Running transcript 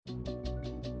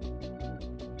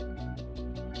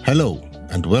Hello,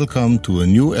 and welcome to a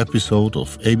new episode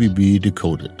of ABB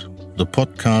Decoded, the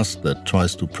podcast that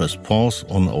tries to press pause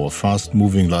on our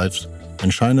fast-moving lives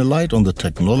and shine a light on the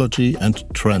technology and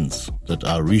trends that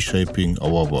are reshaping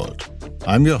our world.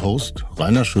 I'm your host,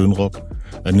 Rainer Schönrock,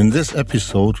 and in this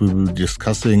episode we will be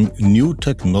discussing new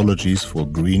technologies for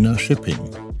greener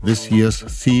shipping, this year's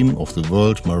theme of the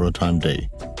World Maritime Day.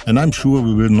 And I'm sure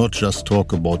we will not just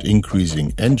talk about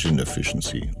increasing engine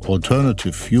efficiency,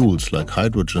 alternative fuels like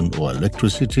hydrogen or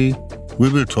electricity. We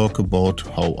will talk about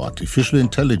how artificial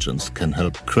intelligence can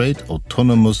help create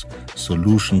autonomous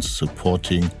solutions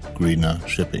supporting greener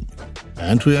shipping.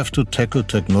 And we have to tackle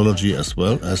technology as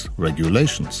well as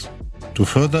regulations. To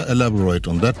further elaborate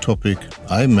on that topic,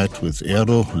 I met with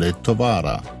Eero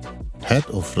Lehtovara, Head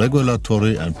of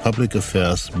Regulatory and Public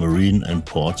Affairs, Marine and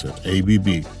Ports at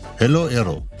ABB. Hello,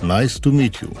 Eero. Nice to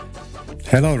meet you.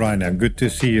 Hello, Rainer. Good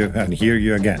to see you and hear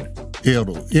you again.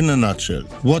 Eero, in a nutshell,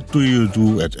 what do you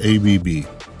do at ABB?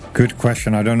 Good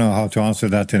question. I don't know how to answer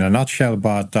that in a nutshell,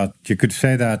 but you could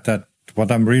say that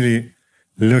what I'm really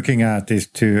looking at is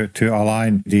to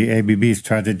align the ABB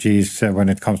strategies when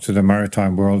it comes to the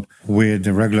maritime world with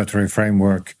the regulatory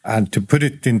framework. And to put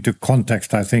it into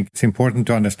context, I think it's important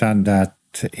to understand that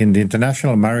in the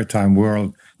international maritime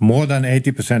world, more than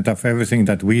 80% of everything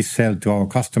that we sell to our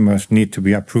customers need to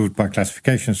be approved by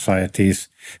classification societies.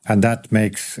 And that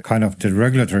makes kind of the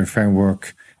regulatory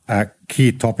framework a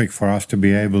key topic for us to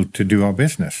be able to do our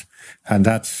business. And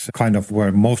that's kind of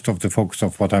where most of the focus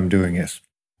of what I'm doing is.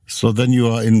 So then you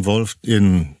are involved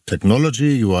in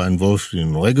technology, you are involved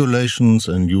in regulations,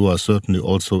 and you are certainly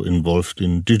also involved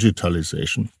in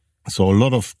digitalization. So a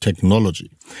lot of technology.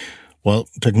 Well,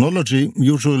 technology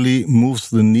usually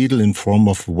moves the needle in form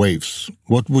of waves.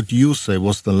 What would you say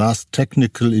was the last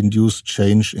technical induced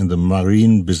change in the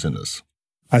marine business?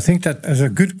 I think that is a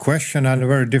good question and a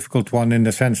very difficult one in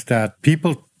the sense that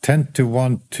people tend to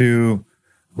want to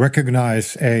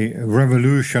recognize a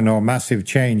revolution or massive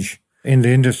change in the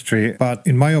industry. But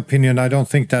in my opinion, I don't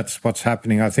think that's what's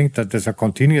happening. I think that there's a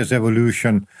continuous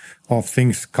evolution of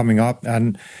things coming up,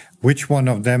 and which one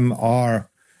of them are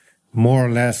more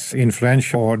or less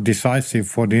influential or decisive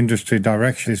for the industry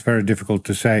direction is very difficult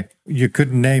to say. You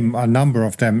could name a number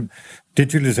of them.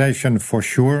 Digitalization for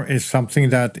sure is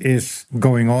something that is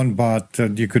going on, but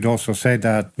you could also say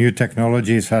that new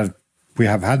technologies we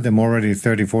have had them already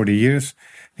 30, 40 years.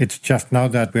 It's just now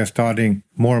that we are starting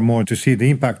more and more to see the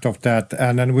impact of that.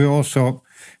 And then we're also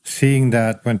seeing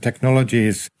that when technology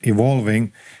is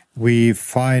evolving, we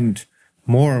find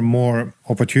more and more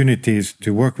opportunities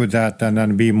to work with that and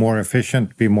then be more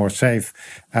efficient, be more safe,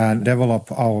 and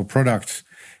develop our products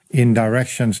in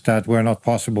directions that were not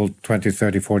possible 20,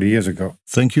 30, 40 years ago.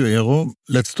 Thank you, Eero.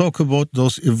 Let's talk about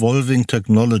those evolving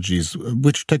technologies.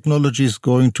 Which technology is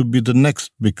going to be the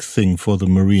next big thing for the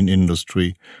marine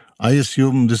industry? I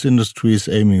assume this industry is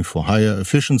aiming for higher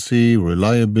efficiency,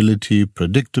 reliability,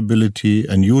 predictability,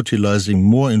 and utilizing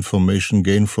more information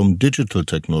gained from digital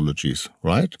technologies,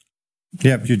 right?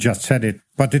 Yeah, you just said it.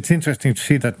 But it's interesting to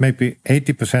see that maybe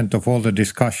 80% of all the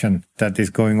discussion that is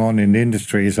going on in the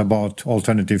industry is about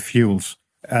alternative fuels.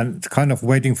 And it's kind of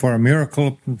waiting for a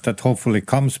miracle that hopefully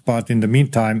comes. But in the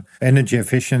meantime, energy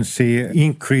efficiency,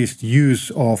 increased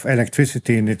use of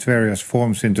electricity in its various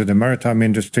forms into the maritime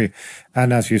industry.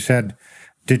 And as you said,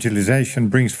 digitalization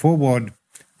brings forward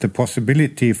the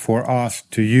possibility for us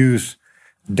to use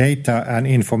data and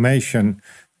information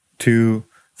to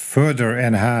further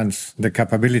enhance the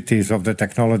capabilities of the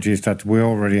technologies that we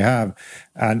already have.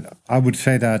 And I would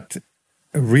say that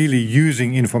really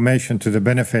using information to the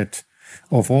benefit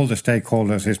of all the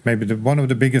stakeholders is maybe one of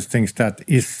the biggest things that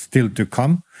is still to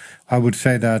come. I would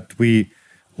say that we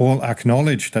all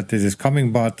acknowledge that this is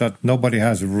coming, but that nobody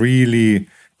has really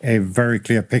a very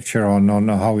clear picture on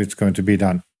how it's going to be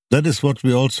done. That is what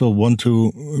we also want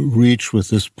to reach with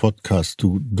this podcast,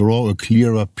 to draw a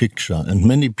clearer picture. And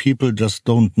many people just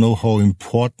don't know how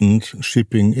important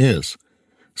shipping is.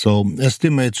 So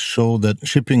estimates show that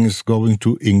shipping is going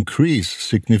to increase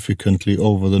significantly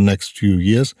over the next few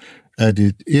years, and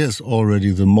it is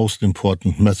already the most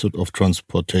important method of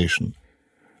transportation.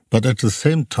 But at the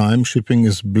same time, shipping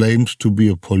is blamed to be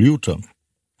a polluter,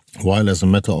 while as a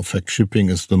matter of fact, shipping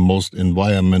is the most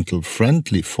environmental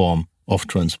friendly form of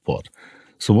transport.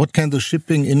 So what can the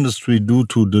shipping industry do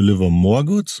to deliver more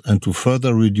goods and to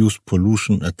further reduce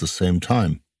pollution at the same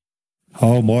time?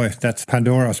 Oh boy, that's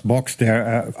Pandora's box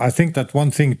there. I think that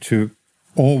one thing to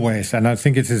always, and I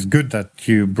think it is good that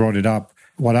you brought it up,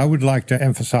 what I would like to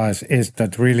emphasize is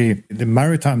that really the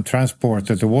maritime transport,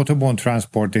 that the waterborne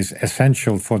transport is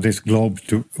essential for this globe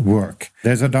to work.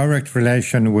 There's a direct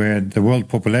relation with the world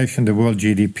population, the world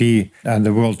GDP, and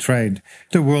the world trade.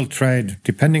 The world trade,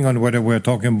 depending on whether we're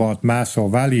talking about mass or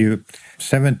value,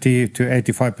 70 to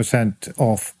 85%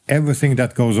 of everything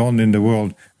that goes on in the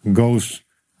world goes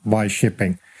by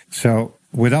shipping. So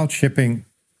without shipping,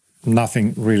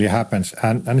 nothing really happens.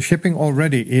 And shipping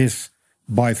already is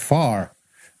by far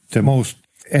the most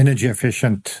energy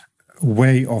efficient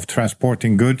way of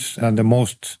transporting goods and the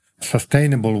most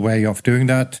sustainable way of doing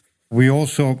that. We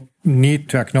also need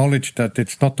to acknowledge that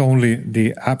it's not only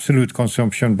the absolute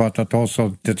consumption, but that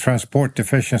also the transport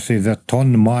efficiency, the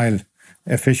ton-mile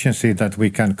efficiency that we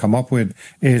can come up with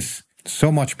is so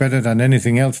much better than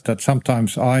anything else that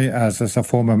sometimes I, as a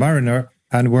former mariner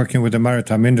and working with the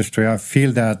maritime industry, I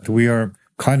feel that we are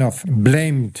kind of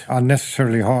blamed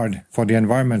unnecessarily hard for the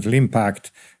environmental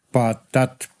impact. But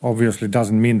that obviously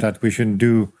doesn't mean that we shouldn't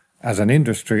do, as an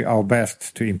industry, our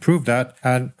best to improve that.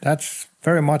 And that's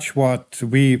very much what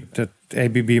we, at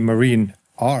ABB Marine,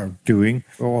 are doing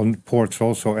on ports,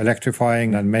 also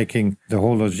electrifying and making the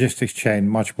whole logistics chain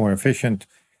much more efficient.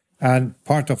 And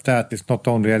part of that is not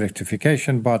only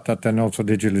electrification, but that then also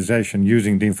digitalization,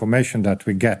 using the information that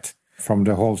we get from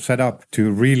the whole setup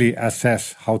to really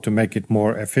assess how to make it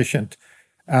more efficient.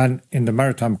 And in the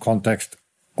maritime context,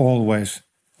 always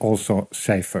also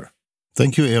safer.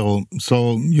 Thank you, Eero.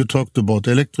 So you talked about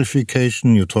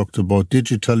electrification, you talked about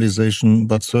digitalization,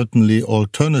 but certainly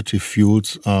alternative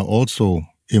fuels are also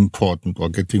important or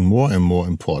getting more and more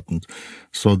important.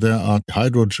 So there are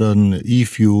hydrogen,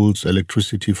 e-fuels,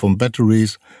 electricity from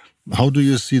batteries. How do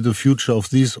you see the future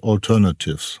of these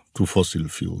alternatives to fossil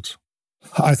fuels?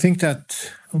 I think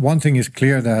that one thing is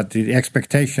clear, that the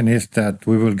expectation is that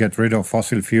we will get rid of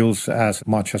fossil fuels as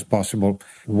much as possible.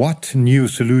 What new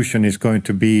solution is going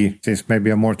to be is maybe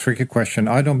a more tricky question.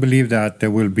 I don't believe that there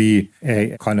will be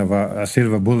a kind of a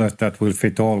silver bullet that will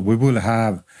fit all. We will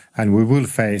have and we will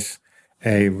face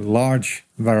a large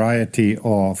variety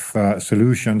of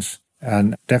solutions,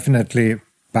 and definitely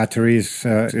batteries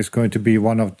is going to be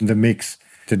one of the mix.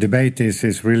 The debate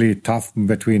is really tough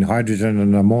between hydrogen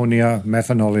and ammonia.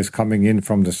 Methanol is coming in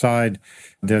from the side.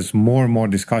 There's more and more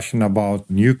discussion about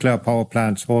nuclear power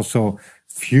plants. Also,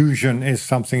 fusion is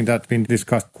something that's been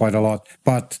discussed quite a lot.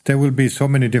 But there will be so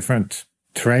many different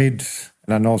trades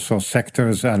and also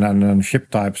sectors and ship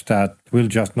types that will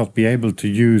just not be able to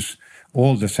use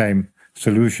all the same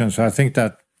solutions. I think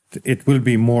that it will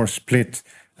be more split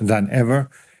than ever.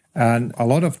 And a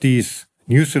lot of these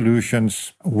new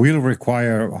solutions will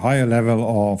require a higher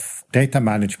level of data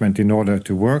management in order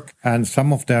to work. And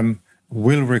some of them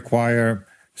will require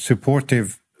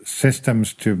supportive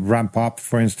systems to ramp up,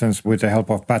 for instance, with the help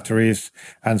of batteries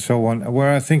and so on,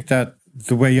 where I think that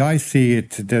the way I see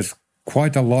it, there's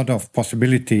quite a lot of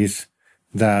possibilities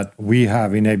that we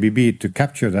have in ABB to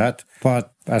capture that.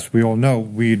 But as we all know,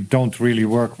 we don't really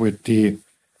work with the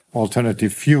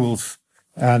alternative fuels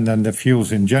and then the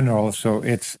fuels in general. So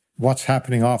it's what's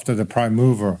happening after the prime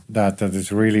mover that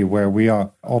is really where we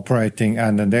are operating.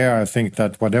 And then there, I think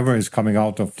that whatever is coming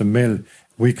out of the mill,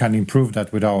 we can improve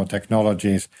that with our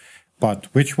technologies. But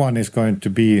which one is going to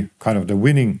be kind of the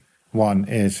winning one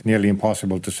is nearly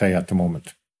impossible to say at the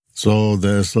moment. So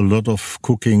there's a lot of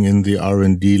cooking in the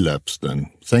R&D labs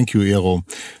then. Thank you, Eero.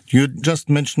 You just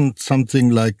mentioned something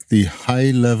like the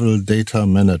high-level data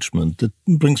management. It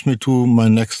brings me to my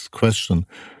next question.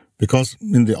 Because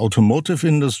in the automotive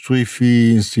industry,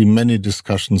 we see many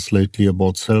discussions lately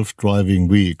about self-driving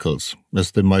vehicles,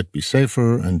 as they might be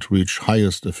safer and reach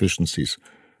highest efficiencies.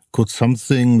 Could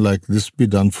something like this be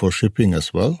done for shipping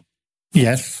as well?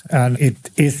 Yes, and it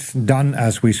is done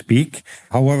as we speak.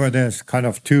 However, there's kind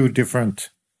of two different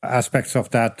aspects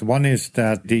of that. One is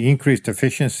that the increased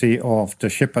efficiency of the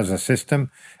ship as a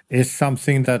system is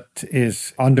something that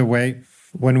is underway.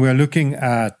 When we're looking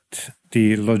at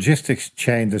the logistics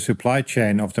chain, the supply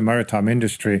chain of the maritime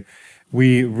industry,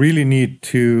 we really need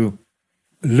to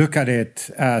look at it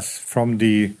as from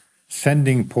the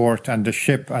sending port and the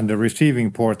ship and the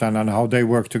receiving port and how they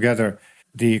work together.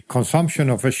 The consumption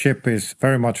of a ship is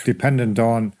very much dependent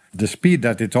on the speed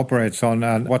that it operates on.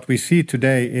 And what we see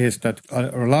today is that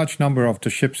a large number of the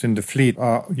ships in the fleet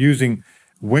are using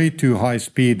way too high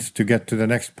speeds to get to the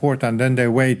next port, and then they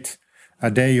wait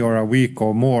a day or a week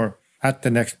or more at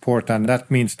the next port. And that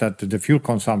means that the fuel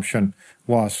consumption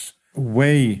was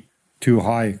way too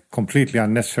high, completely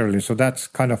unnecessarily. So that's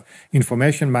kind of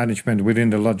information management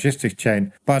within the logistics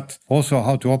chain, but also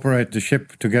how to operate the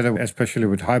ship together, especially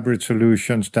with hybrid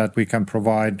solutions that we can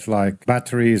provide, like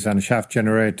batteries and shaft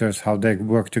generators, how they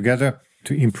work together.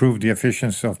 to improve the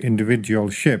efficiency of individual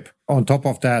ship. On top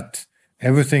of that,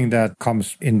 everything that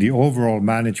comes in the overall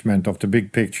management of the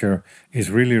big picture is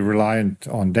really reliant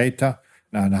on data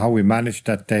and how we manage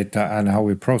that data and how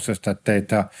we process that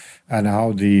data and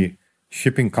how the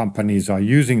shipping companies are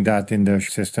using that in their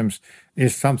systems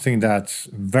is something that's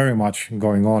very much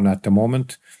going on at the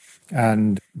moment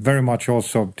and very much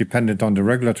also dependent on the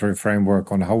regulatory framework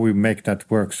on how we make that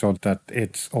work so that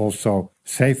it's also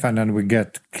safe and then we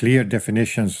get clear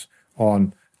definitions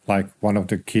on like one of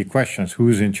the key questions,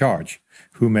 who's in charge?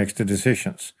 Who makes the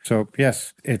decisions? So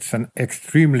yes, it's an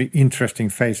extremely interesting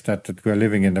phase that we're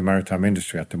living in the maritime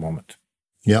industry at the moment.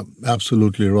 Yeah,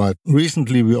 absolutely right.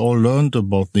 Recently, we all learned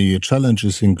about the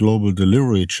challenges in global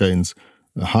delivery chains.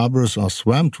 Harbors are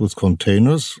swamped with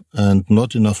containers and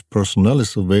not enough personnel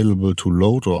is available to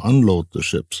load or unload the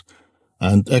ships.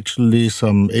 And actually,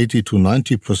 some 80 to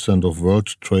 90% of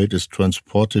world trade is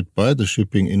transported by the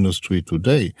shipping industry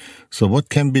today. So what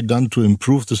can be done to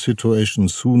improve the situation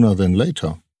sooner than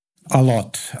later? A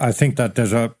lot. I think that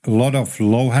there's a lot of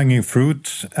low-hanging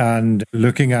fruits, and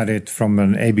looking at it from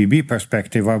an ABB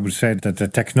perspective, I would say that the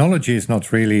technology is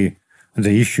not really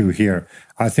the issue here.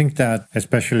 I think that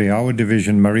especially our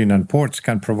division, Marine and Ports,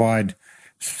 can provide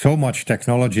so much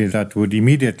technology that would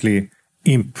immediately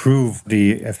improve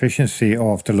the efficiency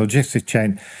of the logistics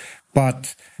chain.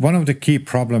 But one of the key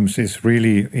problems is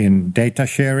really in data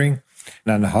sharing.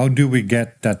 And how do we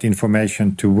get that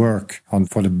information to work on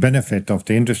for the benefit of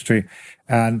the industry?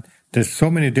 And there's so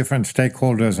many different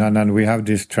stakeholders, and then we have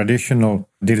this traditional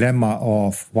dilemma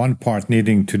of one part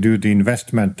needing to do the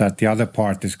investment that the other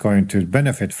part is going to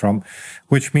benefit from,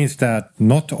 which means that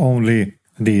not only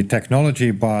the technology,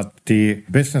 but the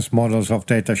business models of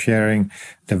data sharing,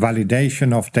 the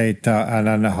validation of data, and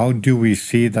then how do we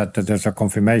see that there's a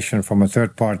confirmation from a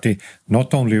third party,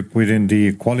 not only within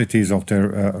the qualities of the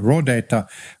raw data,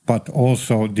 but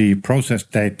also the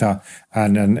processed data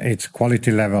and its quality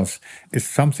levels. It's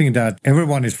something that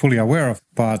everyone is fully aware of,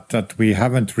 but that we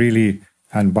haven't really,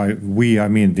 and by we, I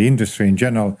mean the industry in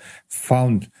general,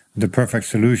 found the perfect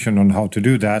solution on how to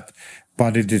do that.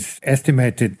 But it is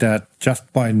estimated that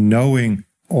just by knowing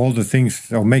all the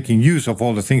things or making use of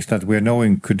all the things that we're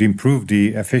knowing could improve the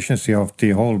efficiency of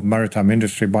the whole maritime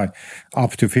industry by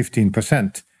up to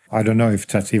 15%. I don't know if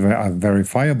that's even a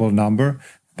verifiable number,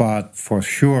 but for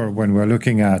sure, when we're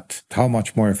looking at how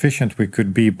much more efficient we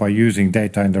could be by using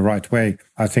data in the right way,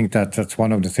 I think that that's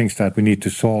one of the things that we need to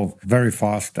solve very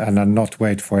fast and not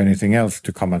wait for anything else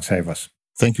to come and save us.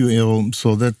 Thank you, Eero.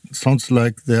 So that sounds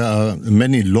like there are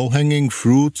many low-hanging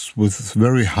fruits with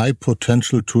very high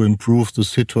potential to improve the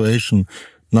situation.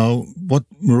 Now, what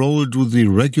role do the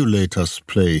regulators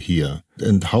play here?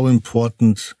 And how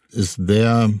important is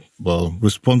their,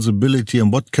 responsibility,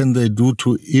 and what can they do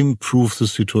to improve the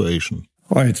situation?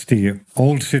 Well, it's the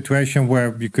old situation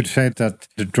where you could say that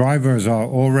the drivers are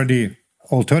already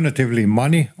alternatively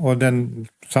money, or then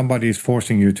somebody is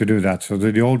forcing you to do that. So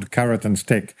the old carrot and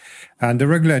stick. And the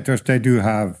regulators, they do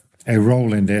have a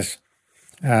role in this.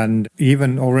 And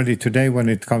even already today, when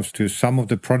it comes to some of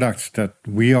the products that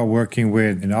we are working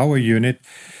with in our unit,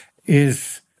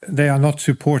 they are not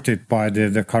supported by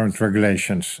the current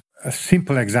regulations. A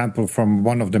simple example from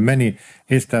one of the many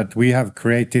is that we have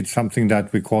created something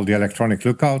that we call the electronic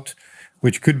lookout,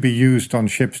 which could be used on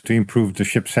ships to improve the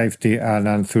ship safety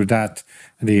and through that,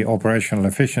 the operational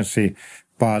efficiency.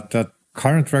 But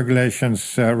current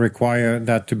regulations require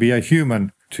that to be a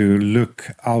human to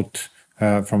look out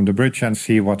from the bridge and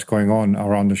see what's going on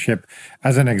around the ship,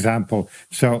 as an example.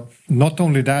 So not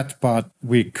only that, but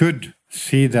we could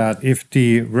see that if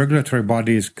the regulatory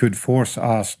bodies could force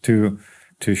us to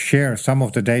share some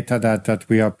of the data that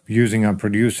we are using and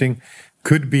producing,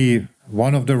 could be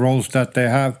one of the roles that they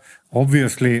have.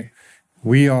 Obviously,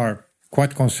 we are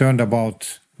quite concerned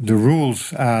about the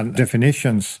rules and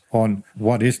definitions on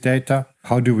what is data,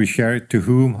 how do we share it, to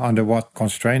whom, under what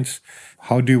constraints,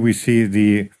 how do we see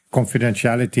the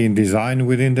confidentiality in design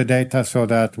within the data so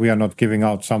that we are not giving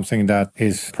out something that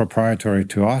is proprietary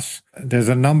to us. There's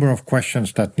a number of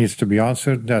questions that needs to be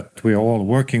answered that we are all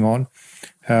working on,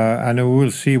 and we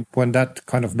will see when that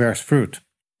kind of bears fruit.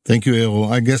 Thank you,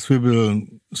 Eero. I guess we will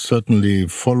certainly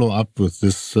follow up with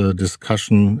this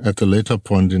discussion at a later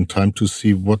point in time to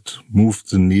see what moved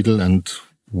the needle and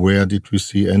where did we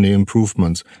see any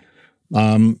improvements.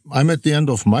 I'm at the end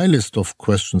of my list of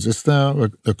questions. Is there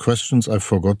questions I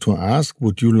forgot to ask?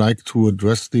 Would you like to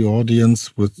address the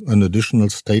audience with an additional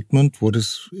statement? What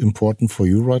is important for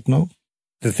you right now?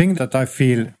 The thing that I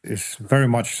feel is very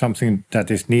much something that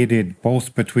is needed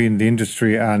both between the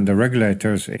industry and the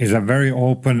regulators is a very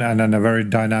open and a very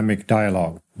dynamic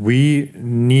dialogue. we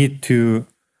need to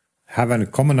have a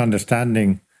common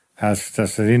understanding as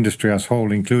the industry as a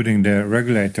whole, including the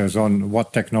regulators, on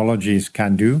what technologies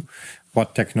can do,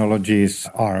 what technologies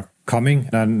are coming,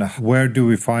 and where do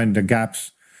we find the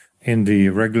gaps in the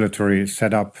regulatory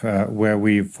setup where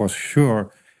we for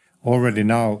sure already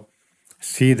now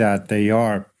see that they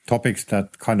are topics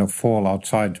that kind of fall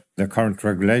outside the current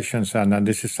regulations, and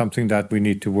this is something that we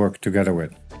need to work together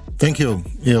with. Thank you,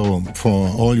 Eero, for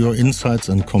all your insights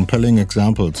and compelling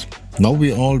examples. Now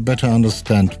we all better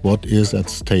understand what is at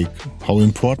stake, how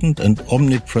important and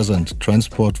omnipresent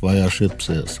transport via ships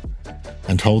is,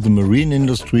 and how the marine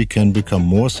industry can become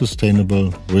more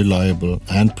sustainable, reliable,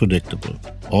 and predictable.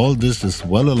 All this is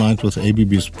well aligned with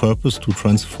ABB's purpose to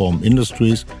transform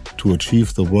industries to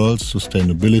achieve the world's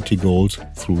sustainability goals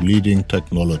through leading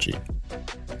technology.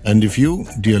 And if you,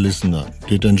 dear listener,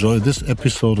 did enjoy this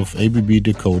episode of ABB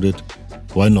Decoded,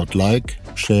 why not like,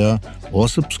 share, or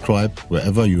subscribe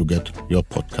wherever you get your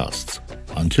podcasts.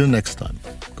 Until next time,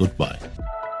 goodbye.